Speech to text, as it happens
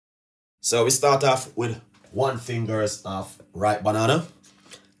So we start off with 1 fingers of ripe banana.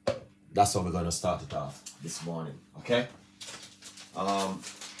 That's how we're gonna start it off this morning, okay?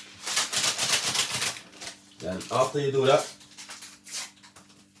 Then after you do that,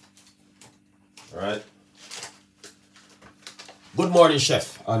 all right. Good morning,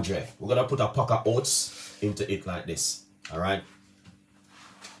 Chef Andre. We're gonna put a pack of oats into it like this, all right?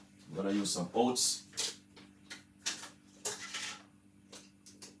 I'm gonna use some oats.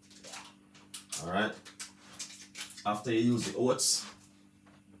 All right. After you use the oats,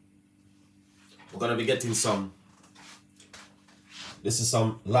 we're gonna be getting some. This is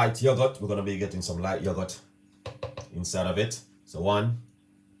some light yogurt. We're gonna be getting some light yogurt inside of it. So 1,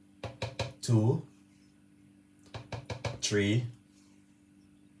 2, 3,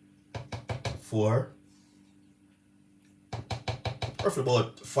 4, roughly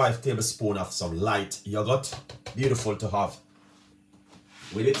about 5 tablespoons of some light yogurt. Beautiful to have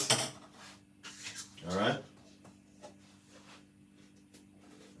with it. All right.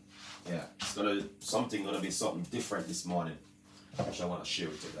 Yeah, it's gonna be something different this morning, which I want to share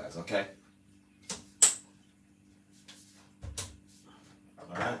with you guys. Okay.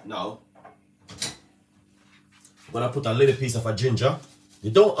 All right. Now we're gonna put a little piece of a ginger. You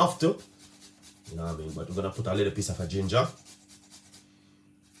don't have to, you know what I mean, but we're gonna put a little piece of a ginger.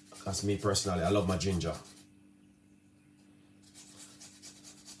 That's me personally. I love my ginger.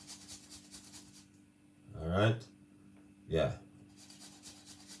 All right. Yeah.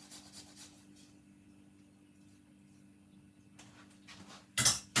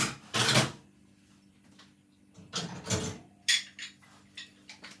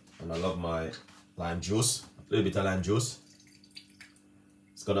 And I love my lime juice. A little bit of lime juice.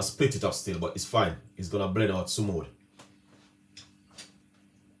 It's gonna split it up still, but it's fine. It's gonna blend out smooth.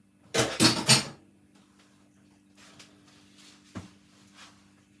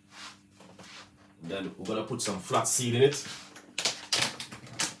 Then we're gonna put some flax seed in it.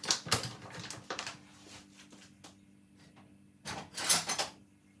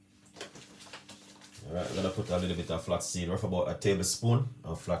 Alright, we're gonna put a little bit of flax seed, roughly about a tablespoon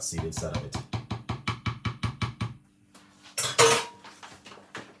of flax seed inside of it.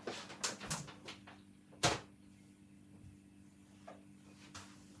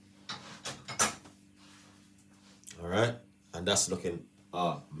 Alright, and that's looking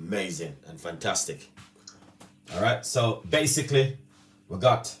amazing and fantastic. All right, so basically we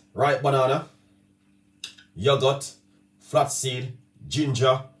got ripe banana, yogurt, flaxseed,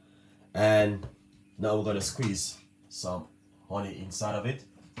 ginger, and now we're gonna squeeze some honey inside of it.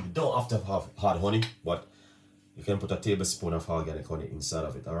 You don't have to have hard honey, but you can put a tablespoon of organic honey inside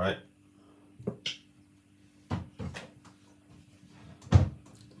of it. All right,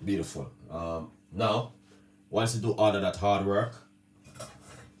 beautiful. Now once you do all of that hard work,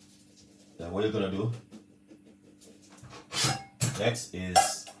 then what you're gonna do next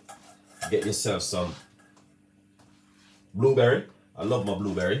is get yourself some blueberry. I love my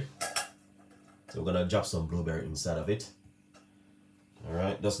blueberry, so we're gonna drop some blueberry inside of it. All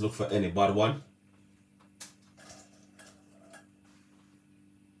right, just look for any bad one.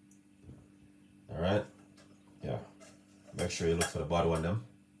 All right, yeah, make sure you look for the bad one them.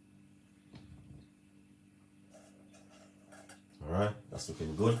 All right, that's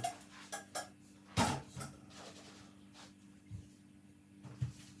looking good.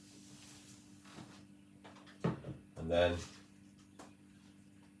 And then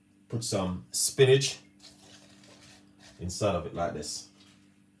put some spinach inside of it like this.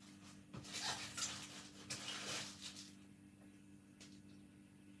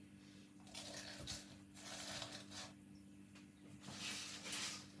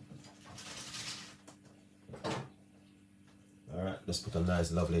 All right, let's put a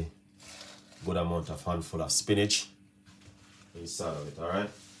nice, lovely, good amount of handful of spinach inside of it. All right.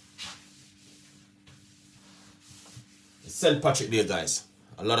 It's St. Patrick Day, guys.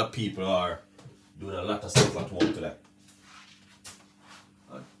 A lot of people are doing a lot of stuff at home today.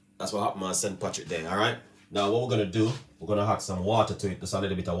 That's what happened on St. Patrick Day. All right. Now what we're gonna do? We're gonna add some water to it. Just a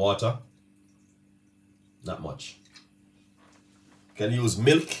little bit of water. Not much. You can use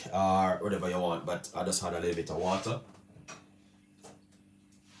milk or whatever you want, but I just had a little bit of water.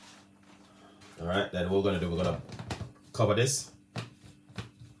 All right. Then what we're gonna do? We're gonna cover this.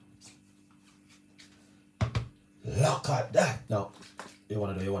 Look at that. Now, you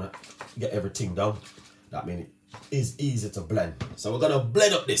wanna get everything down. That means it is easy to blend. So we're gonna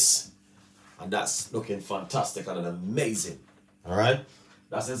blend up this. And that's looking fantastic and amazing. Alright?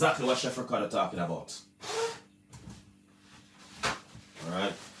 That's exactly what Chef Ricardo talking about.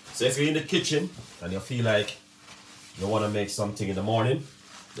 Alright? So if you're in the kitchen and you feel like you want to make something in the morning,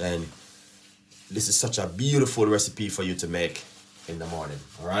 then this is such a beautiful recipe for you to make in the morning.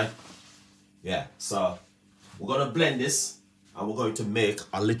 All right. Yeah. So we're going to blend this and we're going to make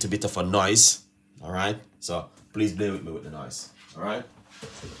a little bit of a noise. All right. So please play with me with the noise. All right.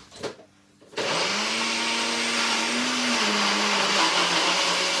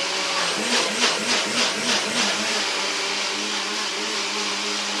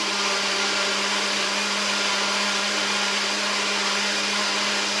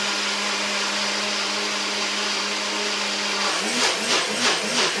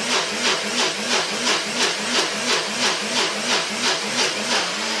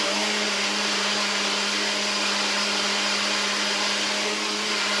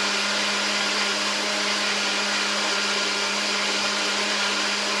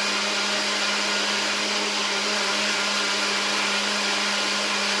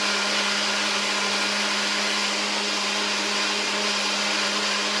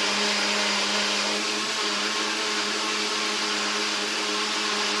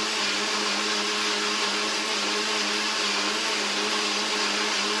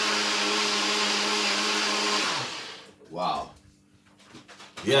 Wow.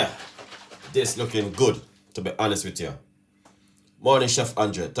 Yeah, this looking good, to be honest with you. Morning, Chef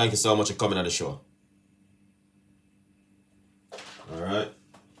Andre. Thank you so much for coming on the show. All right.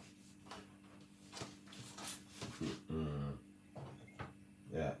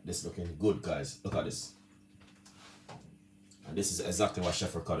 Yeah, this looking good, guys. Look at this. And this is exactly what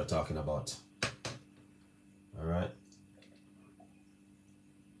Chef Ricardo talking about. All right.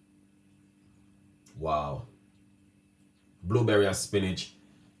 Wow. Blueberry and spinach,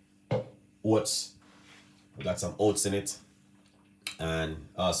 oats. We got some oats in it, and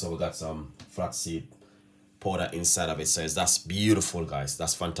also we got some flaxseed powder inside of it. So that's beautiful, guys.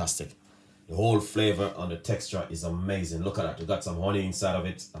 That's fantastic. The whole flavor and the texture is amazing. Look at that. We got some honey inside of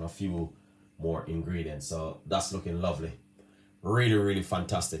it and a few more ingredients. So that's looking lovely. Really, really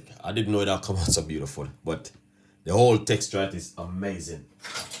fantastic. I didn't know it'd come out so beautiful, but the whole texture is amazing.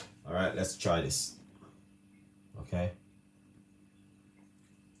 All right, let's try this. Okay.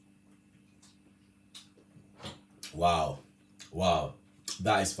 Wow, wow,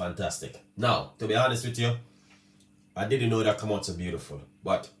 that is fantastic. Now, to be honest with you, I didn't know that come out so beautiful,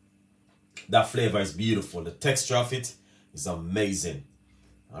 but that flavor is beautiful. The texture of it is amazing.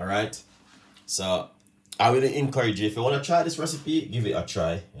 All right, so I really encourage you, if you want to try this recipe, give it a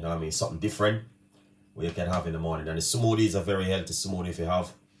try. You know what I mean? Something different what you can have in the morning. And the smoothie is a very healthy smoothie if you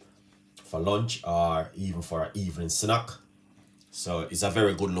have for lunch or even for an evening snack. So it's a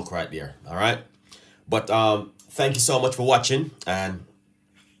very good look right there. All right, but thank you so much for watching, and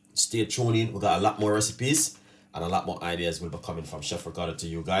stay tuned in. We got a lot more recipes and a lot more ideas will be coming from Chef Ricardo to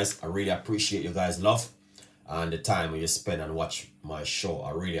you guys. I really appreciate you guys' love and the time you spend and watch my show.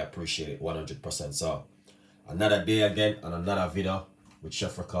 I really appreciate it 100%. So another day again and another video with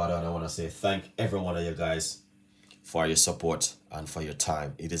Chef Ricardo, and I want to say thank every one of you guys for your support and for your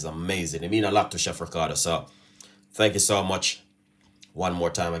time. It is amazing. It means a lot to Chef Ricardo. So thank you so much one more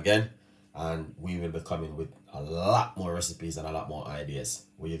time again, and we will be coming with a lot more recipes and a lot more ideas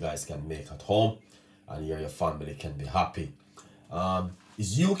where you guys can make at home and your family can be happy.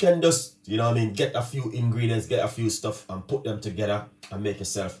 Is you can just, you know what I mean, get a few ingredients, get a few stuff and put them together and make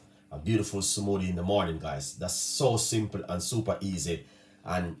yourself a beautiful smoothie in the morning, guys. That's so simple and super easy,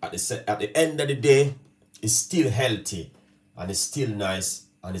 and at the end of the day, it's still healthy and it's still nice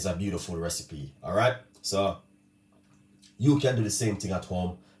and it's a beautiful recipe. All right, so you can do the same thing at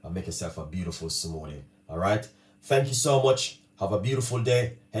home and make yourself a beautiful smoothie. All right, thank you so much. Have a beautiful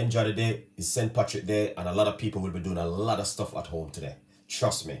day. Enjoy the day. It's St. Patrick's Day, and a lot of people will be doing a lot of stuff at home today.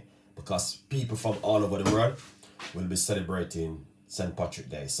 Trust me, because people from all over the world will be celebrating St. Patrick's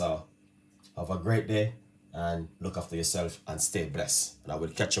Day. So have a great day and look after yourself and stay blessed. And I will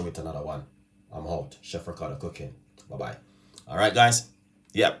catch you with another one. I'm out. Chef Ricardo Cooking. Bye-bye. All right, guys.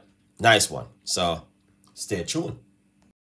 Yep. Nice one. So stay tuned.